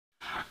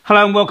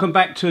Hello and welcome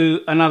back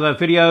to another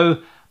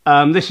video.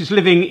 This is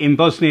Living in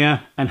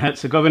Bosnia and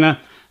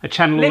Herzegovina, a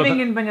channel living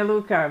in Banja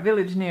Luka,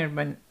 village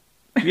near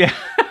Yeah,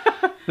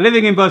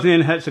 Living in Bosnia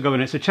and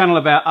Herzegovina. It's a channel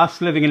about us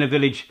living in a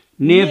village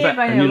near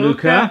Banja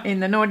Luka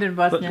in the northern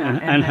Bosnia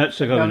and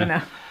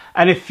Herzegovina.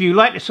 And if you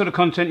like this sort of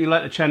content, you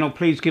like the channel,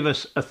 please give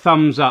us a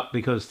thumbs up,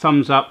 because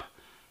thumbs up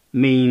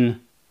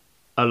mean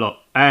a lot.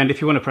 And if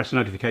you want to press the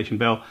notification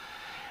bell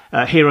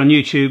here on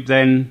YouTube,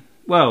 then,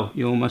 well,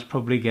 you'll most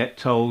probably get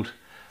told.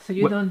 So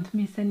you don't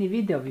miss any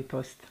video we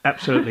post.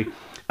 Absolutely.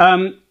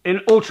 In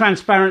all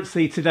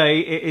transparency, today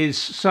it is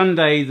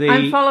Sunday.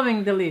 I'm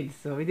following the lead,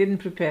 so we didn't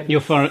prepare.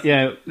 You're following,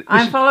 yeah.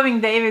 I'm following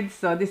David,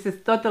 so this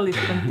is totally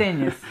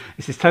spontaneous.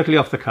 This is totally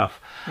off the cuff.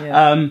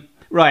 Yeah.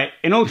 Right.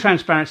 In all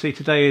transparency,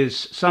 today is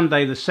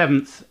Sunday, the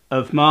 7th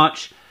of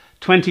March,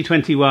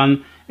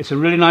 2021. It's a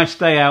really nice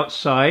day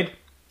outside.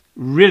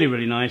 Really,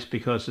 really nice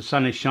because the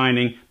sun is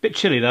shining. Bit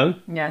chilly though.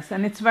 Yes,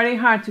 and it's very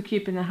hard to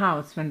keep in the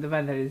house when the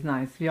weather is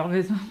nice. We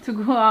always want to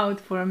go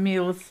out for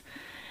meals,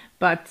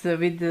 but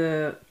with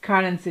the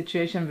current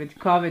situation with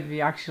COVID, we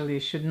actually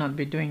should not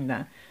be doing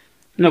that.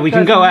 No, we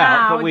can go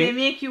out, but they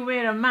make you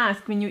wear a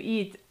mask when you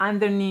eat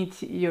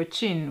underneath your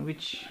chin,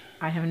 which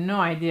I have no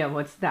idea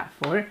what's that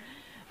for.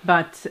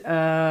 But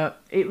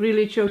it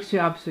really chokes you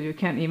up, so you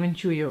can't even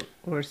chew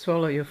or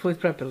swallow your food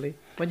properly.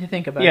 What do you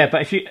think about it? Yeah,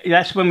 but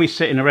that's when we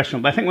sit in a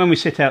restaurant. But I think when we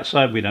sit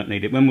outside, we don't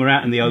need it. When we're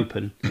out in the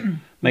open,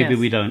 maybe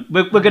we don't.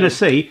 We're going to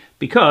see,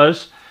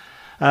 because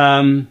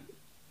the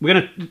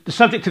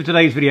subject of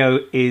today's video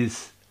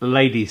is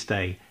Ladies'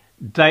 Day,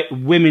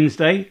 Women's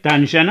Day,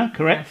 Dan Žena,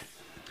 correct? Yes.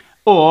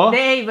 Or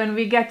day when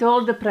we get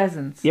all the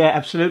presents. Yeah,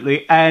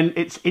 absolutely. And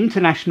it's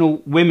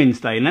International Women's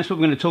Day, and that's what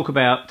we're going to talk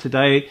about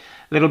today.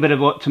 A little bit of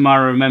what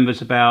Tamara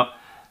remembers about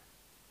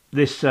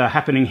this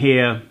happening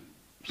here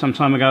some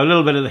time ago, a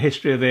little bit of the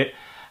history of it.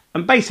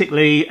 And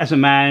basically, as a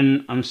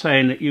man, I'm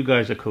saying that you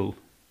guys are cool.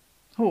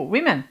 Who,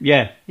 women?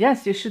 Yeah.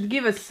 Yes, you should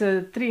give us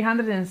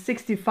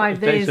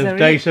 365 days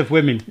of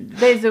women.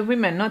 Days of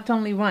women, not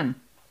only one,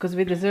 because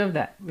we deserve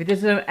that. We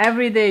deserve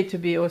every day to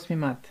be 8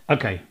 Mat.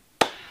 Okay.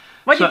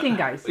 What do you think,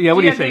 guys? Yeah,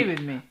 what do you agree think?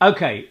 With me?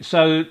 Okay,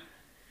 so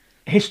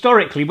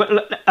historically,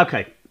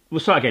 okay,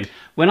 we'll start again.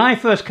 When I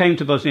first came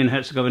to Bosnia and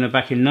Herzegovina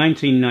back in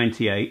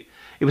 1998,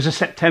 it was a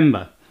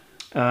September.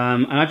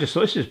 And I just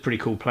thought, this is a pretty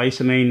cool place.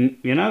 I mean,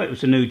 you know, it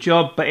was a new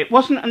job, but it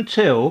wasn't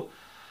until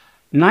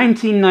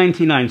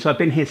 1999. So I've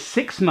been here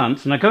 6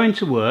 months, and I go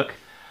into work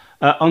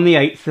on the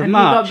 8th of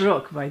March. And you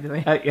got broke, by the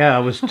way. Yeah, I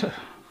was.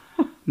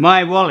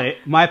 My wallet,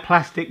 my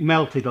plastic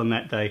melted on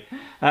that day.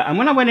 And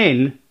when I went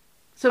in.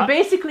 So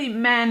basically,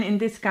 men in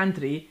this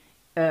country,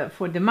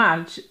 for the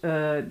March,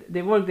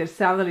 they work their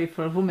salary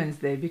for Women's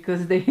Day,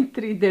 because they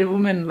treat their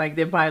women like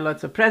they buy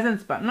lots of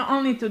presents, but not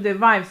only to their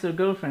wives or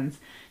girlfriends.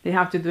 They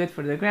have to do it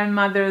for their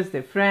grandmothers,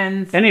 their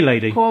friends, any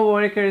lady,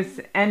 co-workers,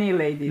 any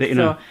lady.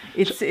 So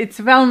it's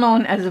well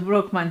known as a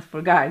broke month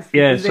for guys.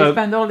 Yeah, so they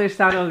spend all their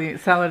salary.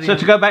 So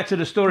to go back to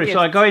the story, so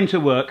I go into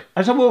work.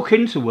 As I walk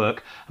into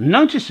work, I'm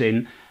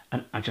noticing,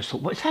 and I just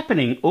thought, what's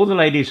happening? All the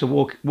ladies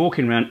are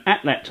walking around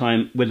at that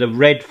time with a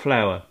red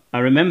flower. I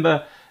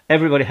remember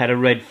everybody had a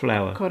red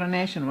flower.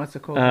 Coronation, what's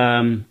it called?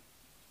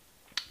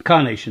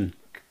 Carnation.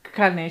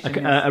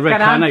 Carnation. A red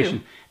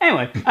carnation.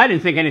 Anyway, I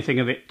didn't think anything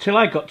of it till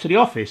I got to the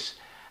office.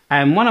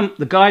 And one of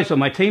the guys on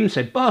my team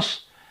said,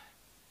 "Boss,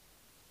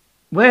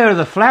 where are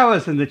the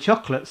flowers and the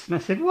chocolates?" And I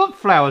said, "What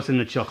flowers and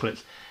the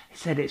chocolates?" He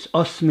said, "It's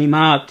 8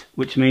 Mat,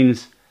 which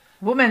means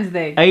Women's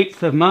Day,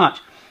 8th of March,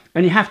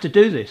 and you have to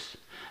do this."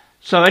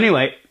 So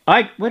anyway,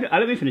 let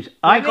me finish.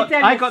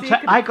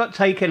 I got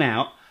taken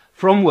out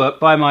from work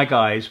by my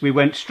guys. We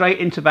went straight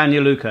into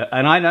Banja Luka,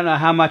 and I don't know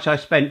how much I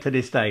spent to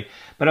this day,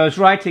 but I was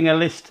writing a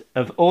list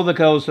of all the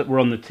girls that were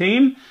on the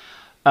team.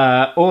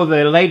 All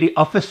the lady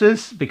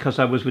officers, because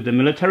I was with the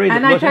military.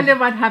 And I tell you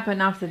what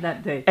happened after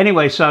that day.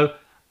 Anyway, so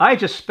I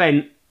just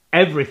spent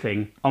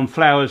everything on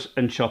flowers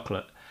and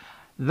chocolate.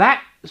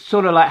 That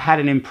sort of like had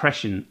an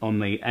impression on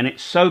me, and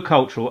it's so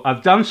cultural.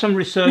 I've done some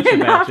research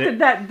about it. After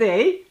that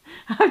day,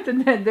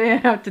 I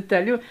have to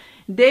tell you,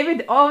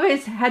 David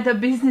always had a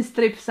business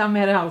trip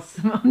somewhere else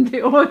on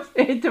the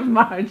 8th of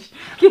March.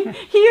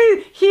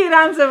 He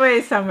runs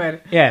away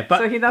somewhere. Yeah, but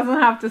so he doesn't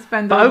have to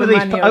spend all the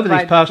money over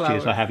these past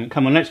years. I haven't.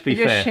 Come on, let's be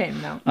fair. You're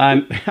ashamed now.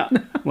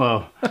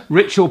 Well,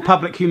 ritual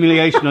public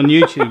humiliation on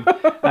YouTube.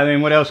 I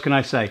mean, what else can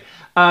I say?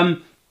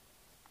 No,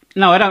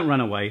 I don't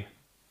run away.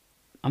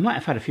 I might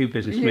have had a few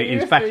business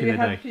meetings back in the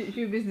day. A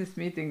few business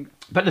meetings.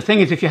 But the thing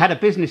is, if you had a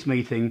business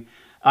meeting,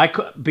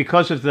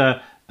 because of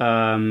the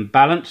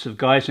balance of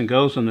guys and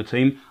girls on the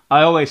team,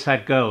 I always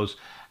had girls.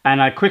 And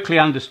I quickly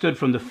understood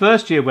from the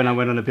first year when I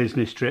went on a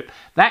business trip,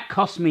 that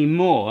cost me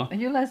more. Are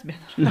you lesbian?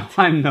 No,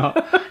 I'm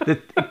not.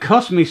 It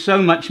cost me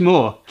so much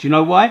more. Do you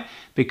know why?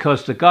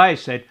 Because the guy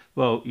said,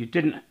 well, you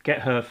didn't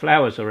get her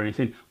flowers or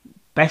anything.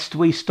 Best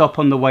we stop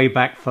on the way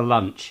back for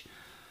lunch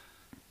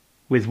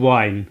with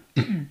wine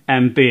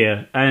and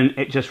beer. And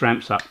it just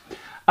ramps up.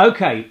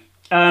 Okay.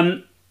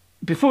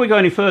 Before we go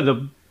any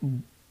further,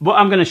 what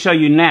I'm going to show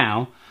you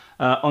now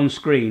on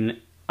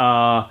screen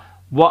are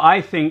what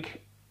I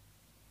think,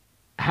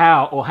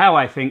 how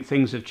I think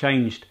things have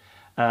changed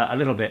a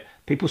little bit.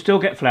 People still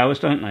get flowers,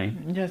 don't they?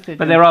 Yes, they do.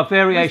 But there are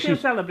variations. We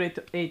still celebrate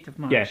the 8th of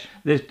March. Yeah,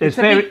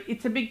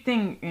 it's a big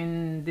thing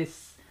in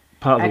this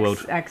part of the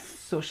world.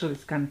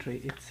 Ex-socialist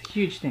country. It's a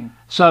huge thing.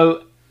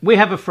 So we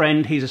have a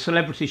friend. He's a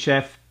celebrity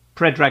chef,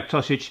 Predrag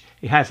Tosic.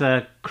 He has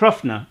a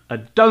krofna, a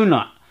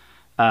donut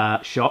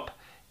shop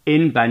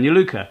in Banja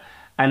Luka.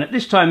 And at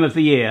this time of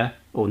the year,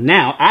 or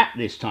now at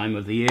this time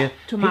of the year,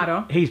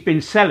 tomorrow, he's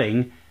been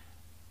selling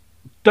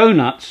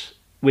donuts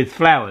with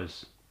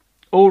flowers,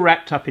 all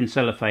wrapped up in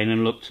cellophane,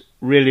 and looked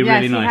really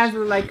nice. Yes, he has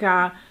like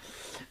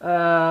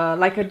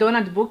a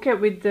donut bouquet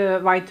with the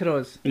white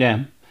rose.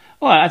 Yeah.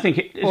 Well, I think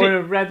it is or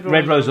it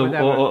red rose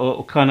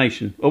or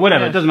carnation or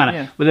whatever. Yes, it doesn't matter.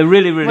 yes. With a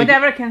really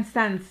whatever can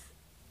stand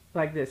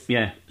like this.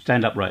 Yeah,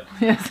 stand upright.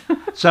 Yes.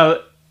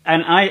 So,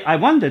 and I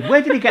wondered,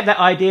 where did he get that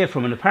idea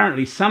from? And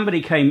apparently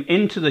somebody came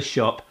into the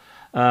shop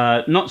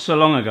not so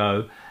long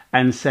ago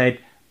and said,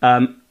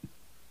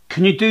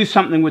 can you do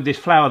something with this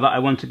flower that I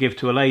want to give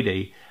to a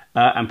lady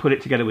and put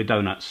it together with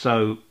donuts?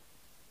 So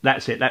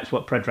that's it. That's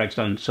what Predrag's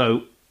done.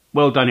 So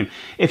well done him.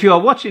 If you are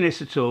watching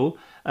this at all,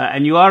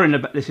 and you are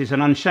this is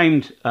an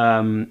Unshamed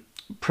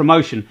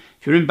promotion.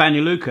 If you're in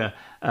Banja Luka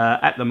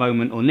at the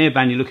moment, or near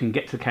Banja Luka, and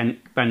get to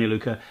Banja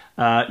Luka,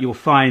 you'll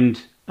find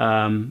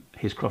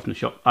his krofna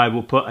shop. I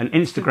will put an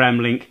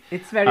Instagram link.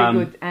 It's very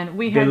good, and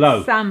we had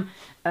below. some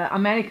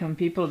American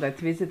people that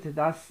visited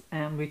us,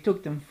 and we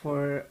took them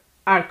for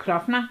our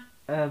krofna,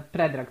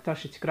 Predrag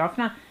Tosic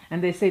krofna,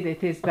 and they say they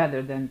taste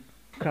better than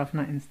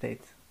krofna in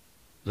States.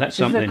 That's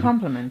something. It's a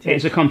compliment. Yes.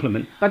 It's a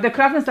compliment. But the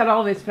krofnas are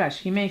always fresh.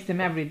 He makes them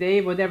every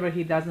day. Whatever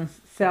he doesn't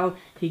sell,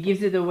 he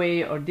gives it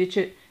away or ditch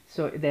it.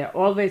 So they're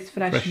always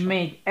fresh,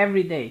 made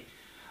every day.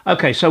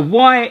 Okay, so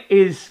why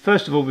is,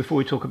 first of all, before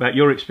we talk about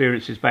your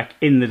experiences back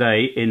in the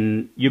day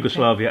in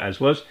Yugoslavia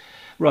as was,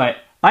 right,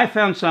 I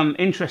found some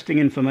interesting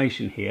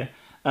information here.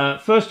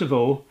 First of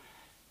all,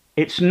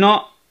 it's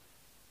not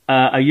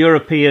a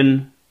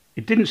European,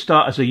 it didn't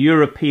start as a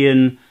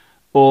European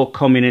or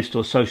communist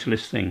or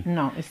socialist thing.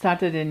 No, it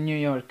started in New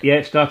York. Yeah,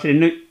 it started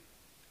in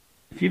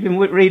Have you been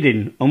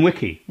reading on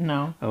Wiki?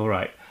 No. All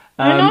right.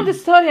 I know the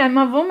story. I'm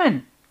a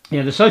woman.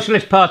 Yeah, the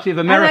Socialist Party of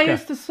America. And I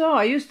used to sew.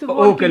 I used to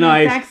work in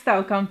a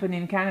textile company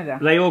in Canada.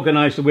 They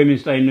organised the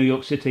Women's Day in New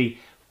York City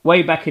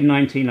way back in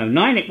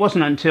 1909. It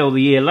wasn't until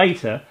the year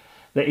later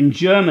that in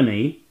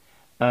Germany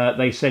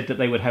they said that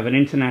they would have an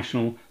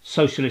international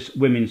socialist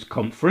women's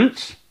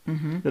conference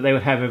that they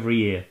would have every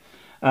year.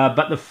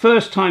 But the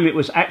first time it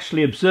was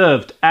actually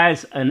observed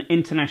as an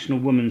International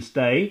Women's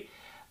Day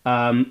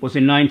was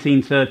in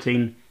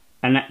 1913,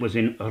 and that was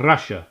in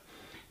Russia.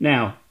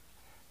 Now,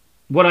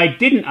 what I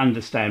didn't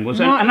understand was,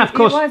 no, and of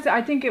course,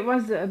 I think it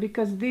was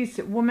because these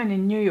women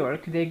in New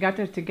York, they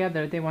gathered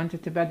together. They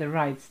wanted better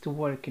rights to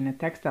work in the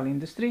textile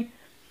industry,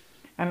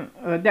 and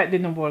that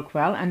didn't work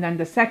well. And then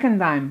the second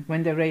time,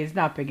 when they raised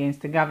up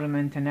against the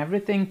government and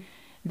everything,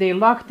 they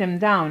locked them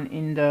down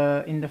in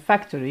the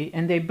factory,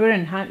 and they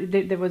burned.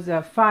 There was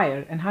a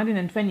fire, and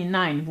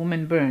 129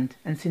 women burned.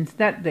 And since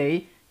that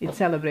day, it's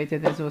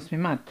celebrated as 8.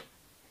 Mart.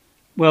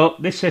 Well,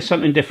 this says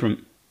something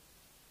different.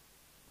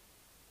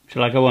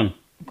 Shall I go on?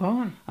 Go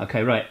on.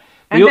 Okay, right.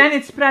 And then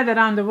it spread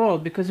around the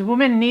world because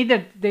women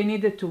needed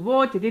to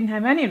vote. They didn't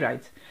have any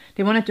rights.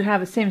 They wanted to have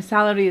the same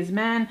salary as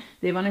men.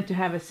 They wanted to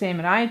have the same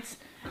rights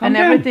and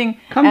everything.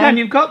 Come down,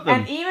 you've got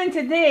them. And even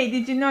today,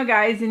 did you know,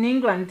 guys, in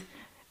England,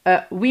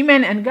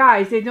 women and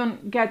guys, they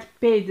don't get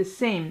paid the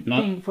same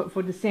thing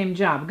for the same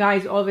job.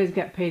 Guys always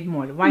get paid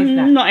more. Why is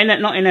that?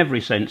 Not in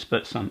every sense,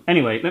 but some.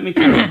 Anyway, let me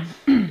carry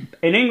on.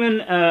 In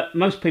England,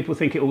 most people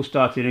think it all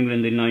started in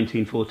England in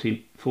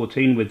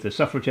 1914 with the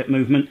suffragette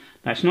movement.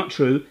 That's not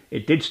true.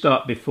 It did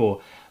start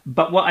before.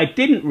 But what I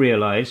didn't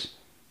realise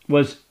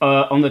was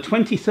on the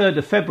 23rd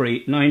of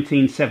February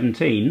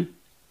 1917,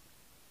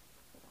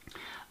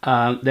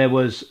 there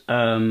was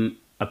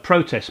a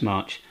protest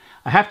march.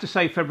 I have to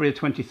say February the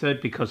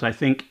 23rd because I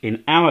think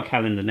in our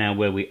calendar now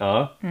where we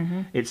are,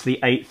 it's the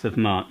 8th of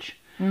March.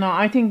 No,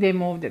 I think they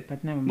moved it,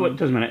 but never mind. Well, it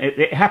doesn't matter.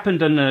 It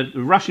happened on the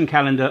Russian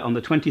calendar on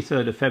the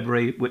 23rd of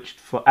February, which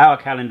for our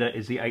calendar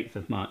is the 8th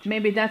of March.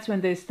 Maybe that's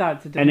when they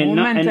started the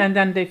movement and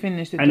then they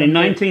finished it. And in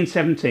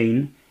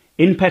 1917,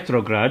 in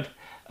Petrograd,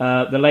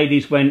 the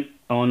ladies went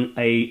on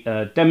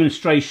a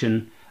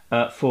demonstration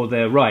for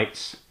their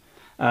rights,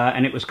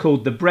 and it was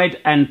called the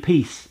Bread and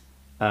Peace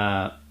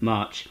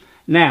March.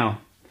 Now,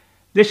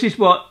 this is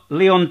what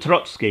Leon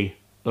Trotsky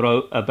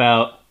wrote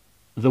about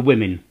the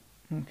women.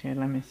 Okay,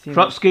 let me see.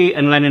 Trotsky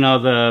and Lenin are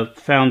the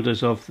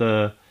founders of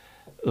the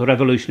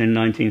revolution in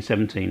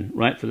 1917,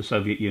 right, for the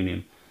Soviet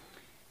Union.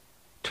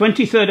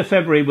 23rd of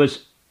February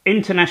was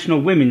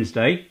International Women's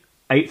Day,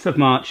 8th of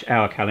March,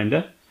 our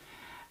calendar,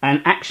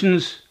 and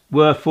actions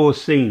were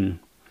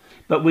foreseen.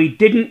 But we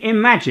didn't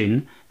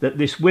imagine that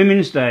this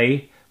Women's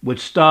Day would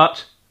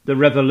start the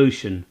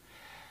revolution.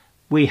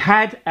 We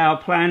had our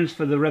plans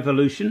for the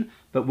revolution,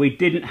 but we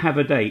didn't have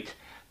a date.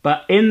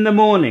 But in the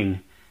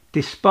morning,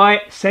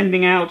 despite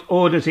sending out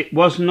orders it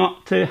was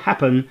not to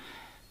happen,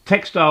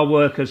 Textile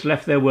workers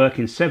left their work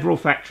in several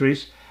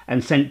factories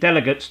and sent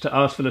delegates to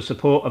ask for the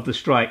support of the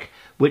strike,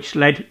 which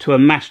led to a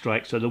mass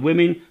strike. So the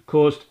women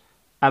caused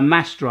a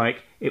mass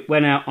strike. It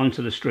went out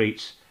onto the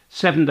streets.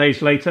 7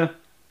 days later,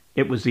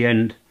 it was the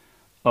end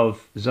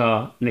of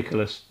Tsar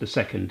Nicholas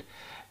II.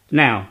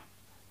 Now,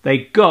 they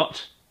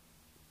got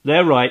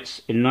their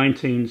rights in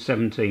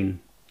 1917.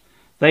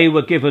 They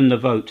were given the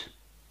vote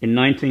in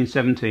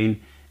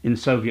 1917 in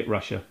Soviet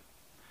Russia.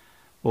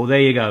 Well, there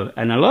you go.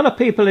 And a lot of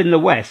people in the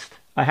West,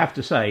 I have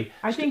to say,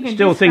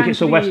 still think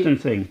it's a Western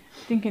thing.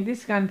 I think in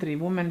this country,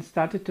 women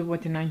started to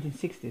vote in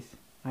 1960s,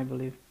 I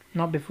believe.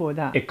 Not before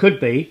that. It could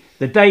be.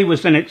 The day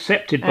was then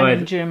accepted by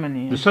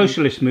Germany, the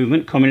socialist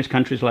movement. Communist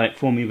countries like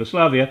former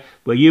Yugoslavia,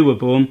 where you were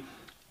born,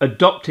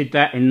 adopted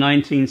that in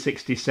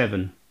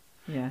 1967.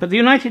 Yeah. But the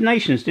United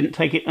Nations didn't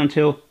take it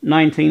until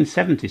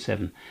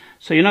 1977.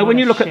 So, you know, when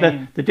you look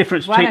at the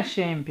difference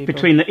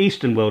between the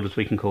Eastern world, as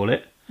we can call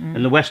it,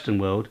 and the Western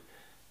world,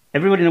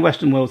 everybody in the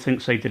Western world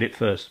thinks they did it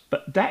first.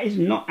 But that is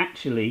not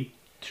actually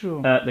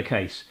true. The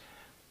case.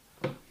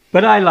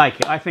 But I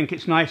like it. I think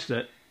it's nice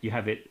that you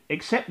have it.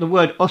 Except the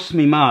word 8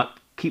 Mart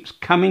keeps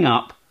coming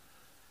up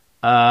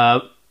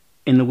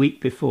in the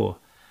week before.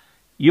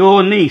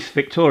 Your niece,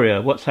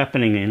 Victoria, what's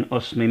happening in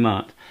 8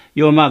 Mart?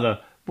 Your mother,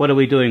 what are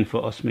we doing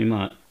for 8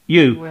 Mart?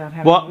 You,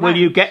 what will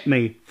you get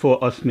me for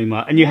 8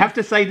 Mart? And you have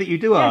to say that you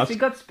do ask. Yes, we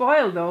got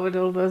spoiled over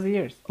all those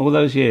years. All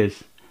those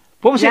years.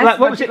 What was it like?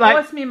 What was it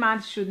like? 8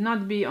 Mart should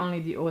not be only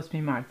the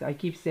 8 Mart. I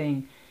keep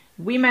saying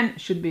women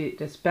should be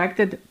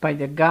respected by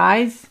the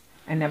guys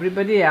and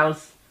everybody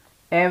else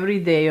every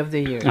day of the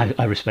year.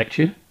 I respect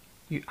you.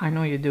 I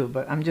know you do,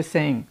 but I'm just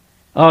saying.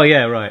 Oh,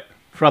 yeah, right.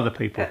 For other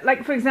people.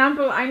 Like, for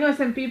example, I know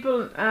some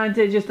people,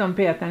 they just don't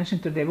pay attention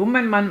to their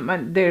woman.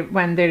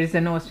 When there is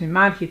an 8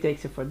 Mart, he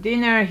takes her for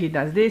dinner, he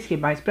does this, he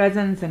buys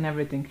presents and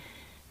everything.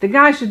 The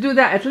guy should do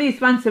that at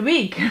least once a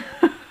week,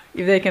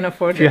 if they can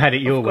afford it. If you had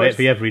it your way, it'd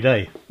be every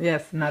day.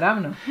 Yes,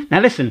 naravno.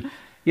 Now listen,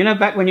 you know,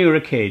 back when you were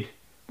a kid,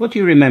 what do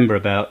you remember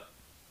about...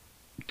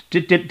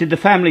 Did the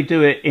family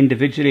do it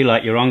individually,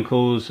 like your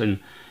uncles and,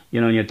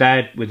 you know, and your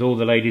dad with all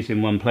the ladies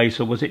in one place,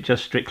 or was it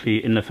just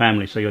strictly in the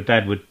family? So your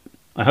dad would...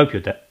 I hope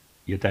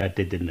your dad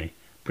did, didn't he?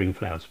 Bring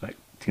flowers back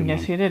to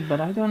Yes, he did, but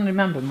I don't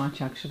remember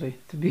much, actually,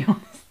 to be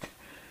honest.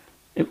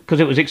 Because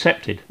it was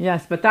accepted.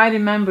 Yes, but I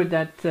remember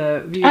that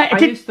I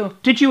used to...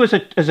 Did you, as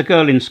a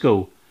girl in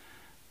school...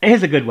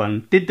 Here's a good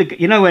one.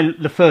 You know when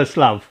the first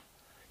love,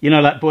 you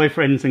know, like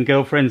boyfriends and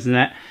girlfriends and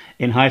that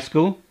in high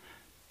school?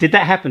 Did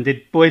that happen?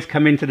 Did boys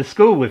come into the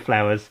school with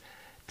flowers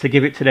to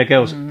give it to their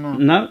girls? No.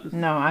 No?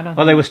 No, I don't.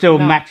 Oh, they were still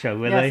macho,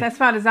 were they? Yes, as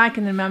far as I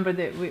can remember,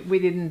 that we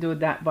didn't do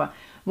that. But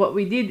what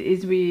we did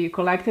is we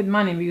collected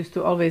money. We used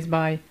to always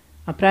buy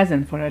a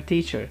present for our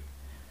teacher.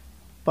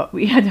 But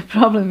we had a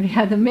problem. We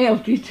had a male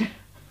teacher.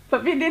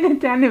 But we did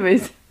it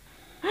anyways.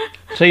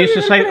 So you used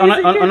to say, on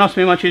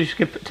 8 Mart, you just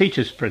give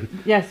teachers present?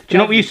 Yes. Do you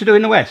know what we used to do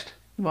in the West?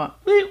 What?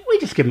 We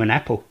just give them an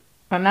apple.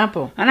 An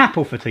apple? An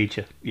apple for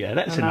teacher. Yeah,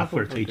 that's enough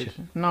for a teacher.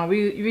 No,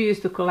 we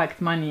used to collect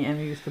money and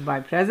we used to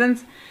buy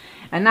presents.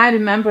 And I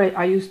remember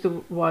I used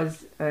to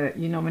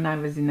you know, when I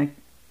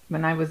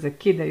was a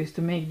kid, I used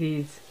to make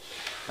these,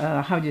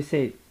 how do you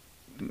say,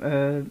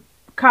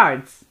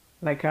 cards,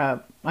 like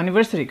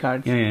anniversary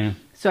cards. Yeah.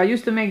 So I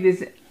used to make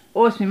these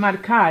 8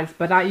 Mart cards,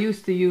 but I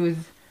used to use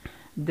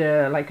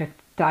like a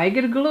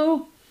tiger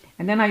glue,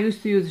 and then I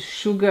used to use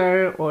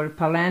sugar or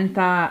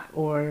polenta,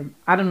 or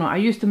I don't know, I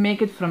used to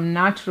make it from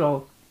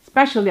natural.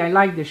 Especially I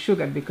like the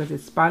sugar because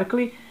it's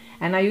sparkly,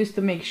 and I used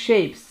to make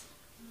shapes.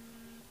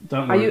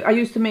 Don't worry. I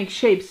used to make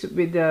shapes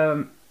with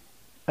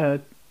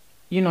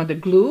you know, the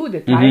glue,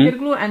 the tiger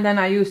glue, and then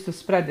I used to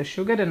spread the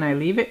sugar and I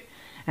leave it,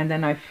 and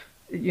then I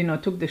you know,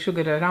 took the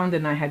sugar around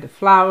and I had the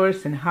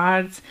flowers and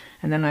hearts,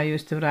 and then I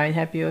used to write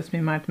Happy 8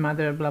 Mart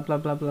Mother, blah blah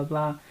blah blah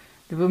blah,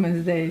 the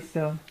Women's Day.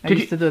 So I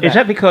used to do that. Is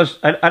that because,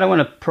 I don't want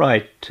to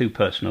pry too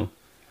personal,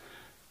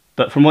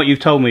 but from what you've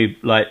told me,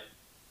 like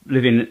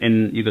living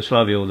in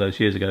Yugoslavia all those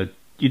years ago,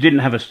 you didn't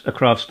have a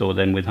craft store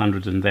then with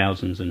hundreds and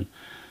thousands and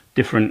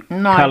different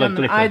coloured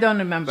glitter? I don't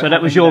remember. So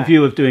that was your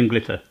view of doing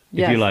glitter,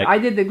 yes, if you like? I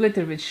did the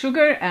glitter with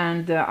sugar,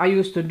 and I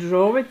used to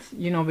draw it,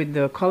 you know, with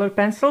the color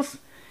pencils,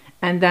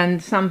 and then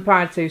some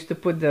parts I used to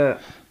put the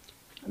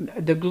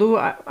glue.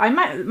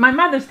 My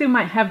mother still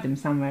might have them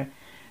somewhere,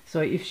 so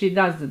if she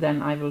does,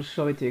 then I will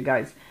show it to you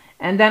guys.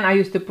 And then I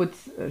used to put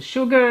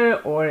sugar,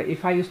 or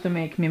if I used to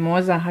make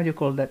mimosa, how do you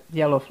call that,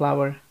 yellow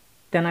flower?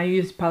 Then I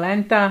used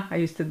polenta. I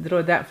used to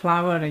draw that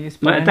flower. I used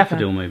polenta. Like a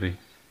daffodil, maybe.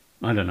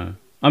 I don't know.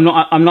 I'm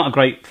not a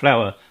great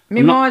flower.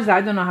 Mimosa.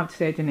 I don't know how to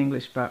say it in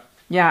English, but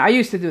yeah, I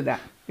used to do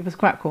that. It was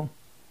quite cool.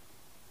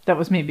 That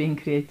was me being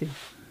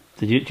creative.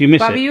 Do you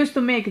miss it? But we used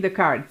to make the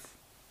cards.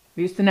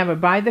 We used to never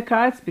buy the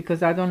cards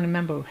because I don't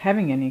remember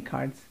having any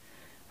cards,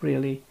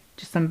 really.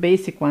 Just some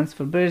basic ones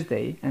for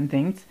birthday and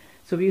things.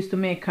 So we used to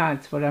make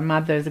cards for our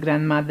mothers,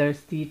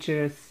 grandmothers,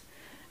 teachers,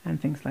 and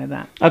things like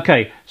that.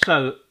 Okay,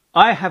 so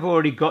I have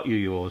already got you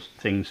your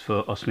things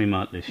for 8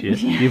 Mart this year.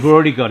 Yes. You've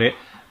already got it.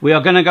 We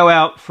are going to go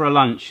out for a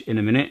lunch in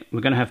a minute.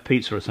 We're going to have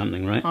pizza or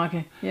something, right?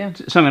 Okay, yeah.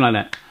 Something like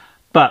that.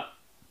 But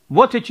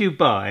what did you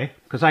buy?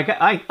 Because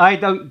I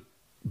don't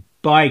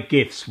buy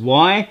gifts.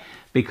 Why?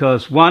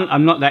 Because one,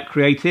 I'm not that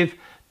creative.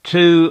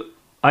 Two,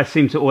 I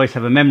seem to always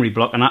have a memory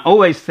block. And I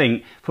always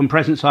think from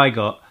presents I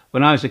got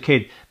when I was a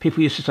kid,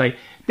 people used to say,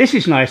 this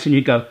is nice. And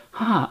you'd go,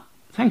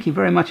 thank you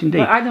very much indeed.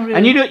 But I don't really,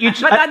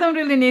 I don't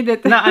really need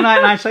it. No, and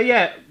I say,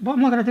 yeah, what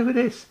am I going to do with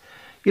this?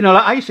 You know,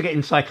 like I used to get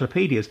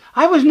encyclopedias.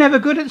 I was never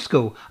good at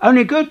school.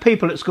 Only good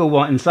people at school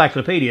want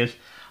encyclopedias.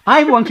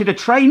 I wanted a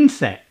train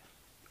set.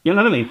 You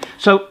know what I mean?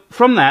 So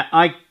from that,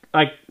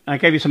 I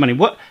gave you some money.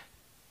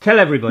 Tell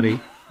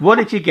everybody, what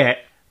did you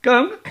get?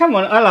 Go, come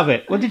on, I love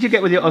it. What did you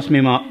get with your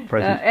Osmi Mark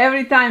present?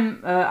 Every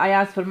time I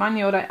ask for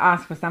money or I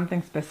ask for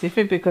something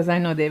specific, because I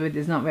know David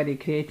is not very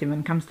creative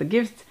when it comes to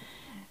gifts.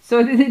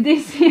 So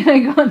this year I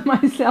got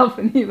myself,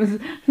 and he was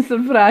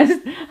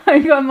surprised, I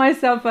got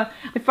myself I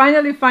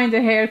finally find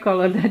a hair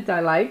color that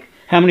I like.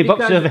 How many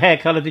boxes of hair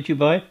color did you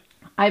buy?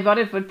 I bought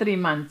it for 3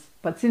 months.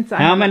 But since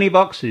How many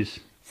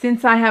boxes?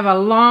 Since I have a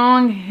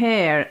long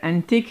hair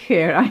and thick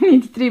hair, I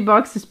need 3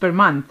 boxes per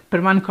month,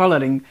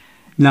 coloring.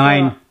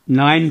 Nine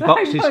So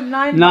boxes. I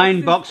got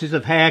nine boxes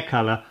of hair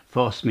color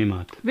for Osmi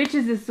Mark. Which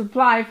is the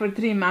supply for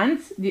 3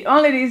 months. The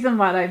only reason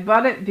why I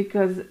bought it,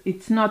 because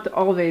it's not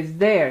always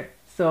there.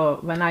 So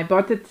when I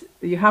bought it,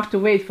 you have to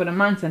wait for a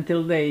month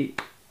until they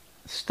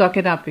stock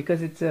it up,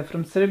 because it's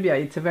from Serbia.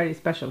 It's a very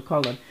special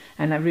color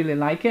and I really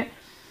like it.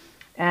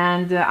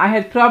 And I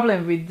had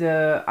problem with,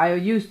 I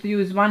used to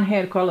use one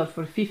hair color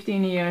for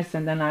 15 years,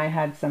 and then I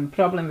had some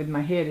problem with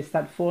my hair. It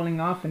started falling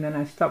off, and then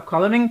I stopped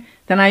coloring.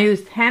 Then I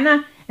used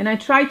henna, and I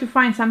tried to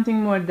find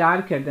something more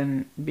darker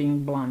than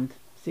being blonde.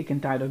 Sick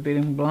and tired of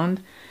being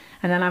blonde.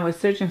 And then I was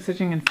searching,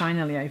 and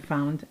finally I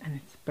found, and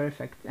it's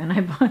perfect. And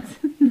I bought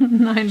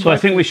 9 So I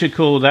think we should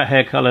call that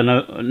hair color,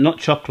 not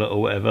chocolate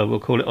or whatever, we'll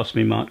call it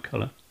Osmi Mark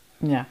color.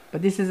 Yeah,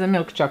 but this is a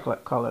milk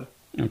chocolate color.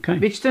 Okay.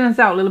 Which turns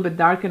out a little bit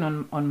darker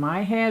on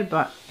my hair,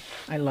 but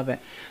I love it.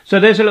 So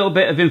there's a little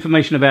bit of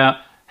information about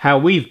how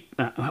we've...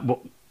 well,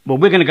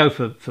 we're going to go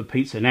for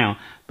pizza now,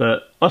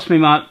 but Osmi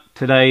Mark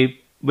today,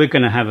 we're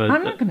going to have a...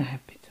 I'm not going to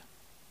have pizza.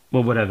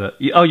 Well, whatever.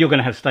 Oh, you're going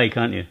to have steak,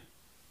 aren't you?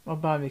 Or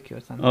barbecue or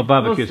something. Or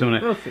barbecue or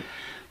something. We'll see.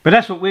 But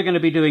that's what we're going to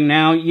be doing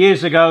now.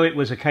 Years ago, it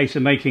was a case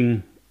of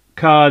making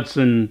cards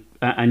and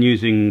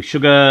using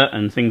sugar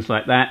and things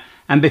like that.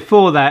 And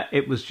before that,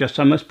 it was just,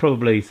 I must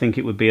probably think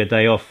it would be a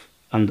day off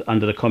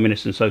under the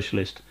communist and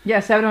socialist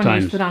Yes, everyone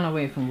times. used to run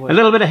away from work. A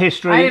little bit of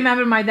history. I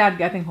remember my dad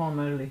getting home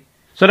early.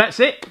 So that's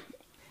it.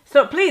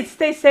 So please,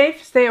 stay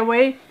safe, stay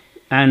away.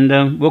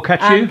 And we'll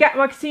catch you. And get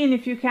vaccine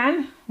if you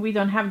can. We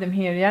don't have them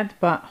here yet,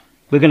 but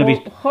We're going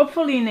to be...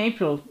 hopefully in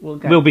April we'll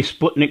get. We'll be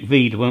Sputnik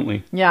V'd, won't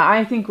we? Yeah,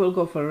 I think we'll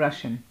go for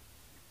Russian.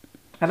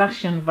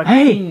 Russian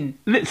vaccine.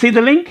 Hey, see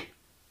the link?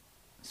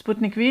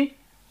 Sputnik V?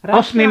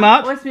 Osmi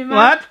Mark.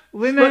 What?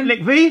 Women.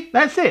 Sputnik V?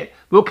 That's it.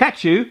 We'll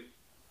catch you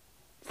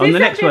on the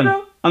next one.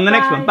 people. On the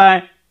next Bye. one.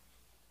 Bye.